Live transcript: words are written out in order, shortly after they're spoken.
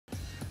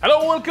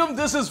Hello, welcome.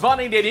 This is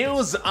Oneindia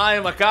News. I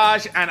am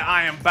Akash and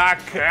I am back.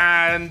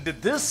 And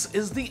this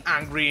is the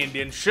Angry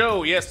Indian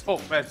Show. Yes,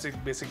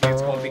 basically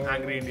it's called the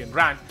Angry Indian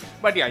Rant.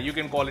 But yeah, you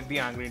can call it the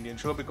Angry Indian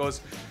Show because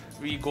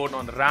we go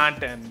on a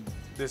rant and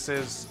this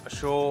is a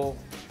show.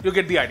 You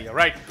get the idea,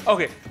 right?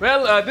 Okay,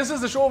 well, this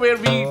is the show where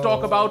we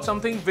talk about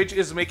something which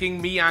is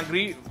making me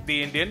angry,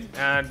 the Indian,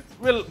 and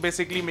well,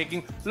 basically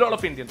making a lot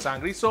of Indians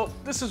angry. So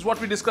this is what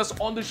we discuss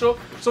on the show.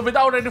 So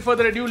without any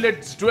further ado,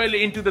 let's dwell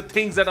into the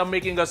things that are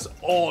making us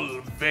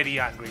all very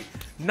angry.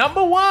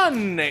 Number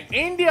one,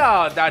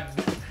 India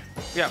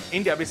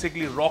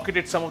basically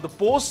rocketed some of the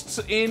posts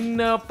in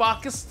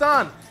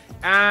Pakistan.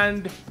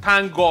 And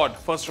thank God,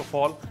 first of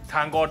all,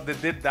 thank God they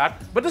did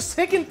that. But the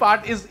second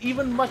part is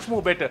even much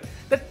more better.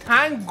 That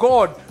thank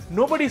God,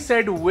 nobody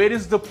said where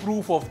is the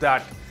proof of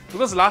that.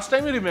 Because last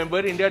time you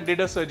remember, India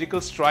did a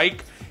surgical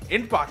strike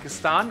in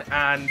Pakistan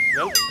and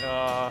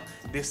well,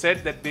 they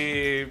said that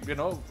they,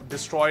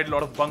 destroyed a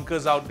lot of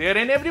bunkers out there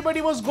and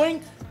everybody was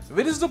going,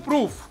 where is the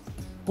proof?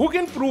 Who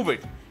can prove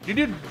it? Did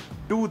you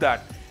do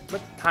that? But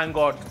thank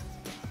God,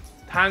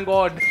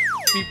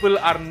 people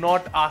are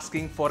not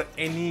asking for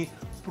any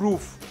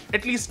proof,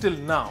 at least till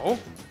now,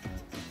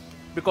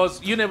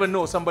 because you never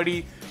know,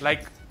 somebody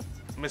like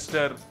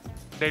Mr.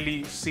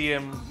 Delhi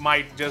CM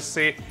might just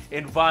say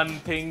in one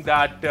thing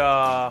that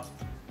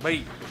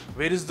bhai,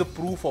 where is the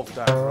proof of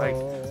that,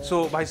 right?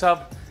 So bhai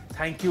sahab,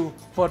 thank you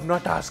for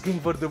not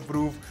asking for the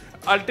proof.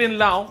 Until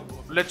now,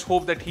 let's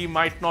hope that he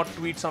might not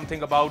tweet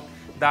something about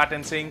that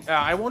and saying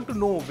I want to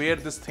know where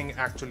this thing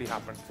actually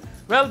happened.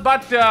 Well,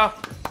 but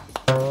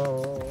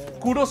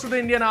kudos to the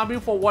Indian Army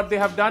for what they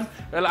have done.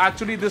 Well,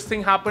 actually, this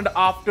thing happened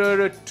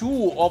after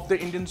 2 of the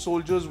Indian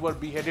soldiers were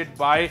beheaded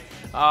by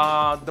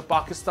the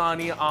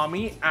Pakistani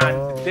army,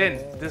 and then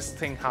this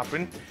thing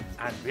happened.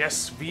 And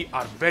yes, we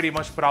are very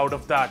much proud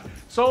of that.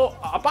 So,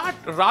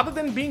 rather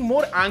than being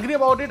more angry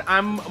about it,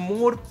 I'm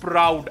more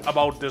proud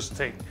about this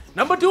thing.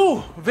 Number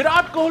 2,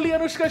 Virat Kohli,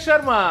 Anushka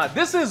Sharma.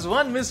 This is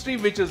one mystery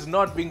which is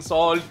not being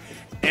solved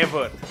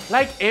ever.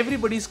 Like,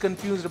 everybody's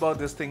confused about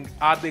this thing.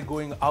 Are they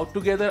going out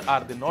together?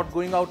 Are they not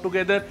going out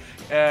together?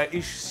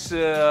 Is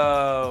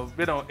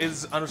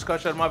Anushka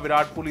Sharma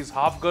Virat Kohli's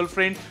half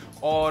girlfriend,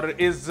 or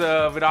is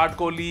Virat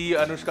Kohli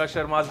Anushka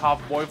Sharma's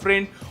half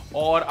boyfriend,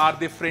 or are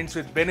they friends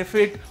with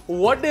benefit?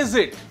 What is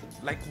it?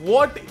 Like,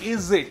 what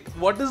is it?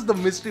 What is the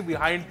mystery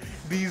behind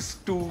these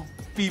two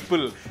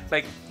people?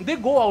 Like, they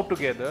go out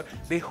together,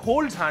 they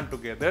hold hand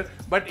together,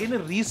 but in a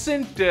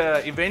recent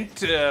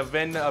event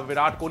when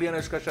Virat Kohli and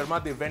Anushka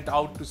Sharma, they went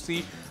out to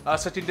see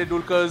Sachin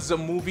Tendulkar's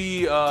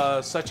movie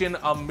Sachin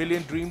A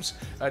Million Dreams.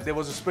 There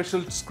was a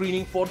special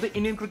screening for the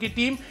Indian cricket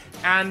team,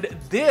 and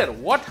there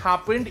what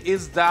happened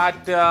is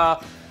that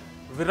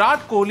Virat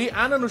Kohli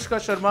and Anushka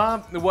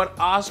Sharma were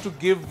asked to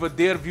give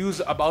their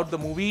views about the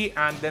movie,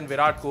 and then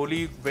Virat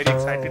Kohli very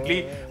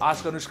excitedly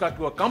asked Anushka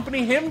to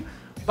accompany him.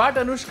 But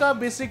Anushka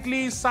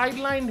basically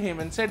sidelined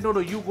him and said, no,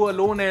 you go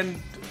alone and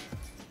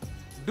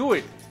do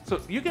it. So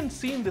you can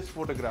see in these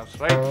photographs,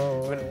 right?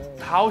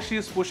 How she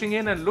is pushing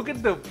in, and look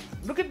at the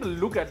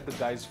look at the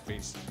guy's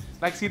face.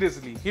 Like,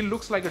 seriously, he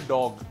looks like a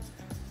dog.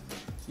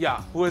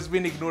 Yeah, who has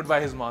been ignored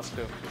by his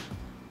master.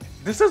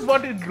 This is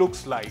what it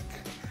looks like.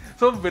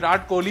 So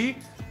Virat Kohli,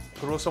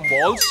 grow some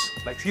balls.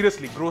 Like,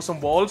 seriously, grow some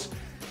balls.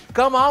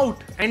 Come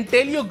out and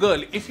tell your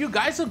girl, if you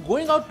guys are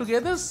going out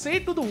together, say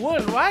to the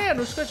world. Why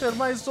Anushka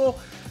Sharma is so,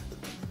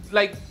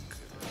 like,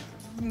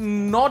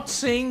 not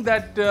saying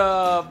that,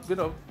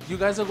 you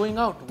guys are going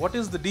out? What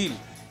is the deal?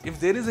 If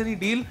there is any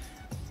deal,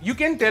 you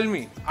can tell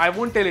me. I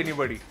won't tell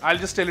anybody. I'll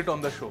just tell it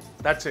on the show.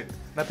 That's it.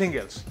 Nothing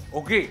else.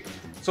 Okay?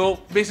 So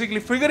basically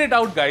figure it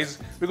out, guys,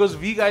 because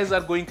we guys are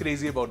going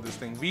crazy about this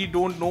thing. We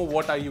don't know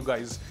what are you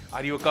guys.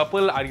 Are you a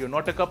couple? Are you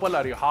not a couple?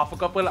 Are you half a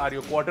couple? Are you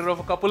a quarter of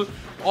a couple?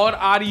 Or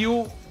are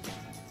you...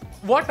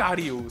 What are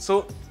you?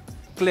 So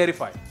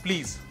clarify,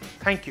 please.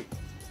 Thank you.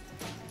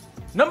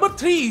 Number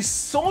 3,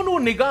 Sonu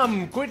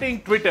Nigam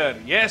quitting Twitter.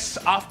 Yes,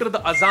 after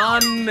the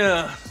Azan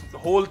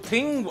whole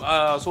thing,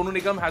 Sonu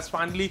Nigam has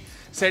finally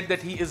said that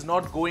he is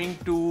not going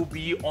to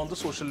be on the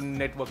social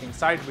networking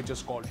site, which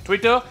is called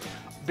Twitter,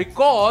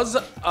 because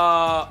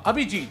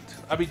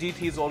Abhijit,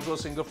 he is also a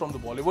singer from the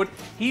Bollywood.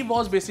 He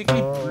was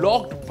basically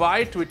blocked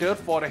by Twitter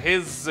for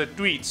his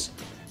tweets.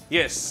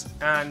 Yes,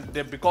 and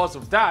because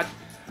of that,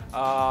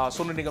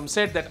 Sonu Nigam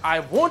said that I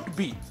won't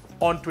be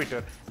on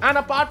Twitter. And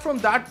apart from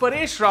that,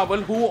 Paresh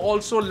Rawal, who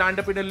also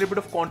landed up in a little bit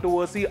of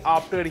controversy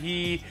after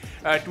he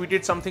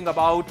tweeted something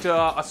about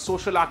a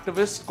social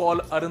activist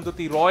called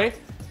Arundhati Roy.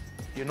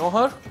 You know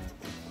her?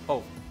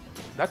 Oh,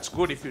 that's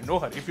good if you know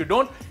her. If you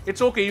don't,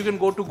 it's okay. You can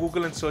go to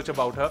Google and search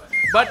about her.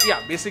 But yeah,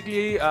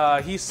 basically,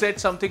 he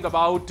said something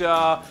about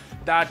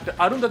that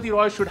Arundhati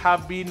Roy should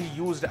have been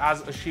used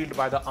as a shield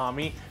by the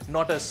army,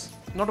 not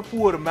a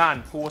poor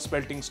man who was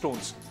pelting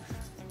stones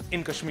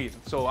in Kashmir.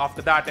 So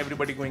after that,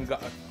 everybody going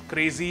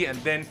crazy, and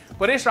then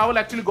Paresh Rawal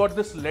actually got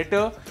this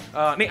letter.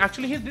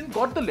 Actually, he didn't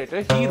got the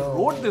letter. He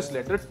wrote this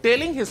letter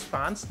telling his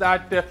fans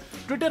that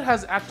Twitter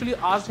has actually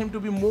asked him to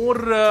be more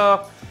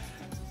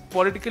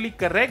politically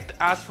correct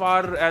as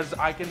far as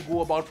I can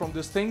go about from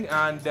this thing,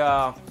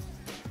 and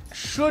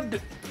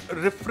should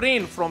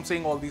refrain from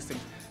saying all these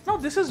things. Now,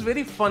 this is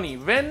very funny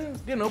when,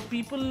 you know,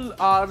 people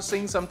are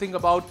saying something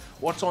about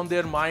what's on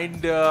their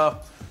mind.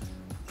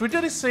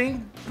 Twitter is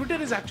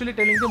actually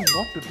telling them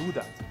not to do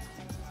that.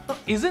 Now,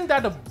 isn't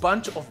that a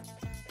bunch of...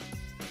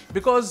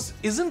 Because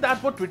isn't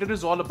that what Twitter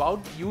is all about?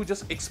 You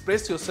just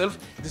express yourself.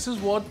 This is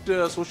what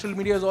social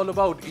media is all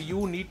about.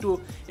 You need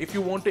to, if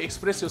you want to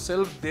express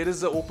yourself, there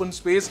is an open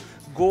space.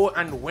 Go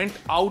and vent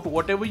out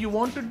whatever you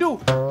want to do.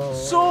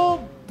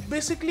 So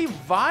basically,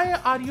 why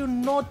are you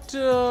not,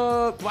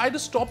 why are you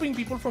stopping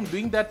people from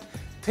doing that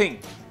thing?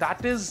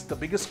 That is the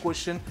biggest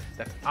question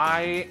that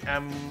I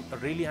am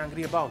really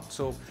angry about.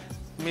 So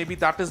maybe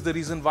that is the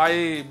reason why,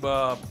 you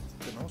know,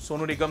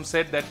 Sonu Nigam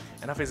said that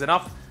enough is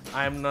enough.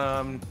 I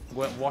am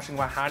washing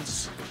my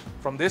hands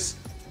from this.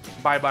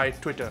 Bye-bye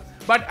Twitter.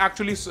 But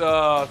actually,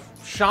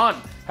 Shan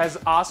has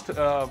asked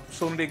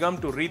Sonu Nigam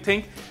to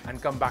rethink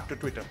and come back to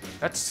Twitter.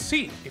 Let's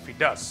see if he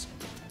does.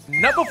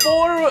 Number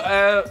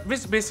 4,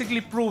 which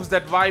basically proves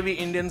that why we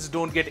Indians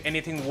don't get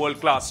anything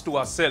world-class to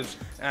ourselves.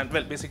 And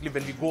well, basically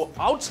when we go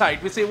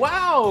outside, we say,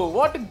 wow,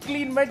 what a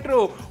clean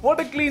metro, what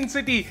a clean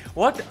city,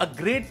 what a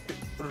great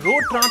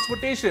road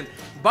transportation.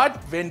 But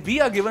when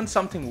we are given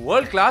something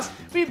world-class,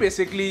 we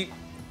basically,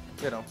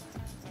 you know,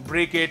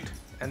 break it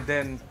and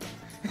then...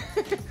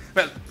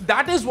 Well,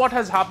 that is what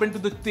has happened to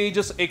the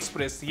Tejas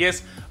Express.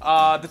 Yes,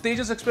 the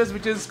Tejas Express,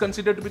 which is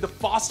considered to be the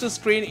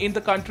fastest train in the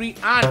country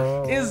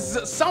and is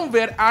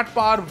somewhere at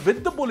par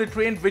with the bullet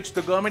train, which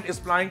the government is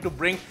planning to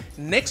bring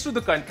next to the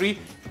country.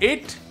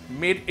 It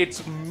made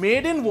its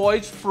maiden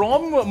voyage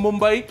from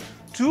Mumbai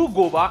to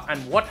Goa,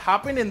 and what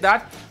happened in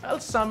that?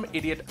 Well, some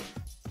idiot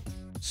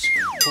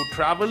who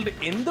traveled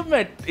in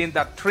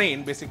that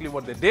train, basically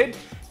what they did,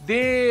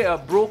 they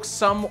broke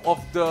some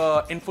of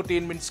the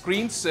infotainment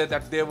screens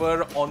that there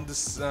were on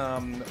this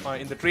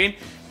in the train,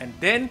 and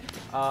then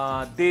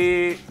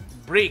they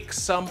break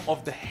some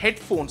of the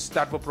headphones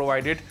that were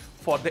provided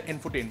for the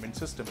infotainment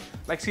system.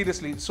 Like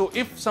seriously, so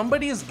if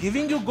somebody is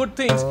giving you good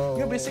things,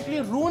 you're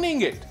basically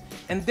ruining it,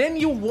 and then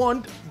you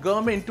want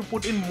government to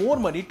put in more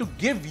money to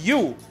give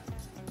you.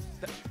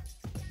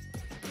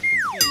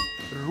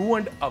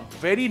 Ruined a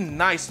very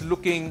nice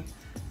looking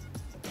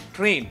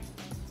train.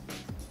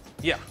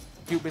 Yeah,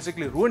 you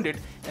basically ruined it,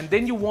 and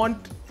then you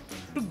want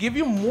to give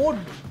you more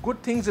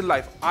good things in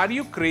life. Are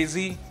you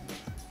crazy?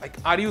 Like,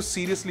 are you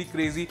seriously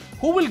crazy?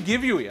 Who will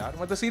give you, yaar?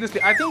 But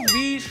seriously, I think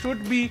we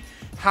should be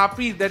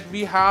happy that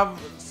we have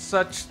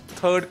such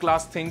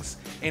third-class things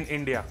in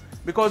India,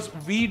 because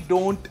we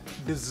don't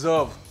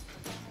deserve,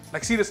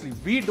 like seriously,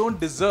 we don't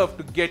deserve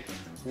to get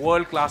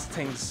world-class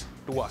things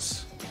to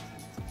us.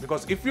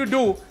 Because if you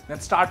do, then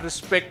start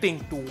respecting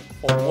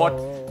for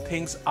what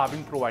things are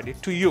being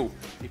provided to you.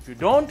 If you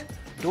don't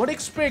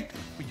expect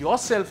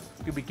yourself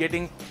to be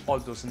getting all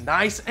those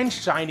nice and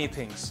shiny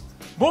things.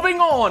 Moving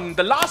on,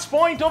 the last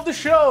point of the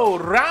show,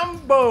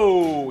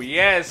 Rambo.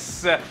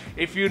 Yes,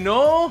 if you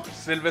know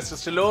Sylvester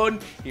Stallone,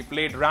 he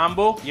played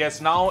Rambo. Yes,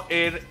 now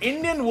an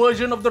Indian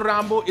version of the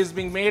Rambo is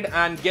being made,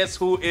 and guess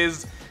who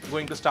is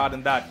going to star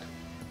in that?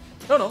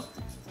 No,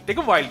 take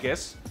a wild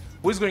guess.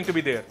 Who is going to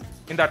be there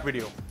in that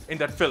video, in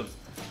that film?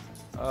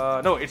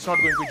 No, it's not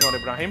going to be John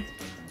Abraham.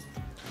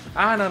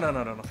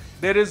 No.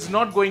 There is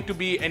not going to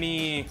be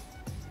any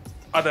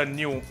other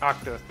new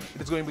actor.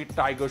 It is going to be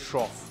Tiger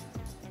Shroff.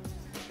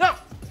 Now,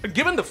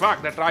 given the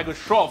fact that Tiger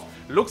Shroff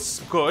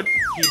looks good,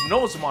 he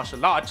knows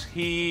martial arts,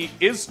 he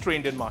is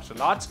trained in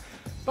martial arts,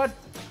 but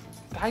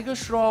Tiger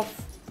Shroff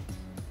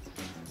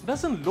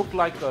doesn't look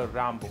like a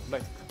Rambo.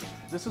 Like,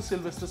 this is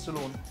Sylvester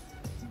Stallone,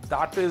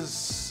 that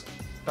is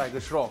Tiger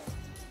Shroff.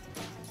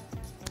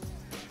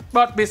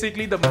 But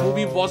basically, the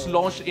movie was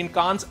launched in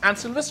Cannes, and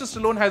Sylvester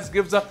Stallone has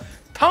gives a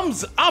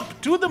thumbs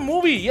up to the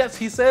movie. Yes,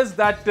 he says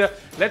that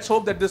let's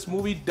hope that this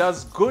movie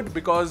does good,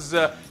 because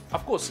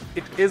of course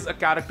it is a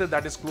character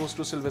that is close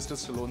to Sylvester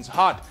Stallone's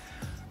heart.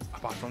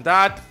 Apart from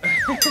that,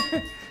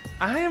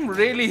 I am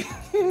really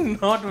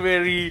not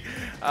very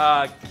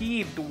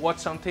keen to watch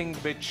something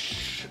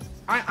which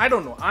I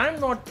don't know. I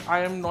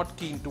am not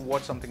keen to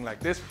watch something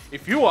like this.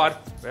 If you are,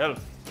 well,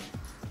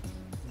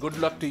 good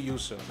luck to you,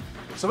 sir.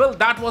 So well,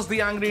 that was the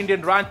Angry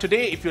Indian Rant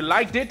today. If you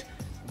liked it,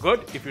 good.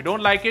 If you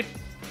don't like it,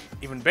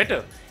 even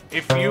better.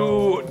 If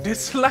you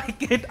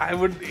dislike it, I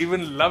would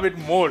even love it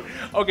more.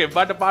 Okay,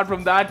 but apart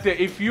from that,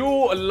 if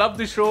you love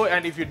the show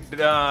and if you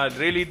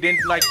really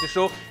didn't like the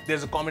show,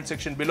 there's a comment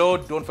section below.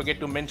 Don't forget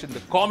to mention the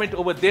comment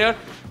over there.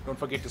 Don't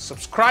forget to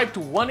subscribe to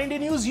One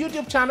Indian News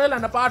YouTube channel.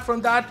 And apart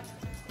from that,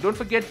 don't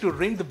forget to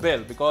ring the bell,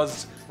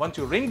 because once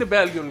you ring the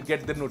bell, you'll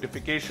get the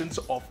notifications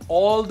of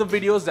all the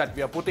videos that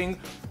we are putting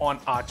on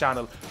our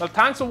channel. Well,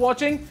 thanks for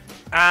watching,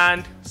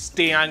 and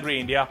stay angry,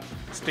 India.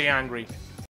 Stay angry.